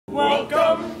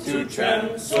to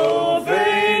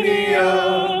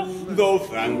Transylvania. Though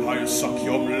vampires suck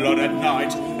your blood at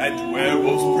night, and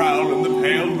werewolves prowl in the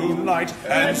pale moonlight,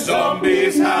 and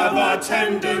zombies have a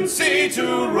tendency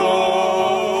to roam.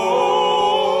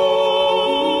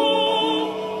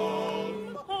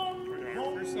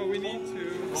 So we need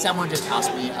to... Someone just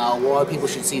asked me why people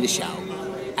should see the show.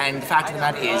 And the fact of the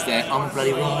matter is that I'm a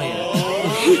bloody riot.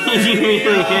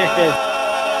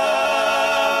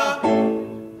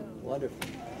 Wonderful.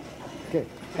 Okay,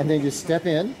 and then you step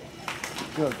in.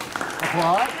 Good.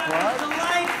 Applaud.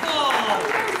 Delightful!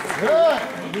 Good.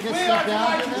 You can step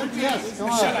down to them. Yes, go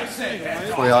on.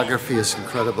 Choreography is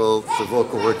incredible. The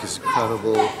vocal work is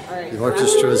incredible. The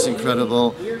orchestra is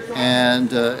incredible.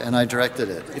 And I directed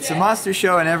it. It's a monster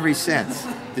show in every sense.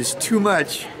 There's too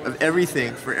much of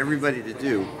everything for everybody to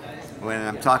do. When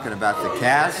I'm talking about the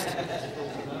cast,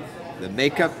 the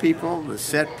makeup people, the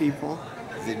set people,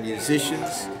 the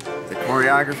musicians, the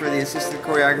choreographer, the assistant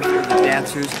choreographer, the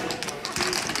dancers.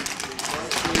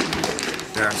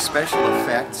 There are special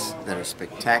effects that are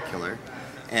spectacular,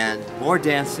 and more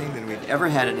dancing than we've ever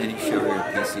had in any show here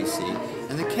at PCC.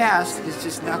 And the cast is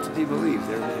just not to be believed.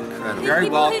 They're incredible. Very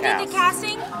well cast. People who did the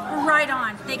casting were right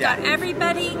on. They got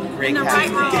everybody in the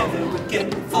right role.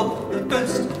 For the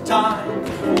first time,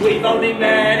 we've only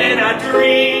met in a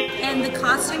dream. And the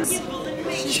costumes,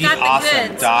 she's got the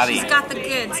goods. Dottie. She's got the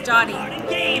goods, Dottie.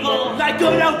 Like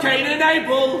good old Cain and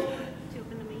Abel.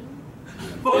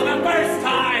 For the first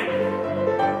time,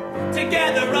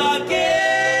 together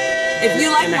again. If you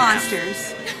like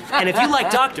monsters, and if you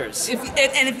like doctors,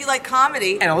 and if you like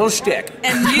comedy, and a little shtick,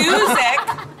 and music,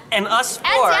 and us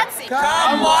four,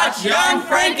 Come watch Young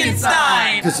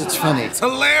Frankenstein! Because it's funny. It's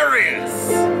hilarious!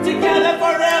 Together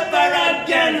forever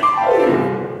again.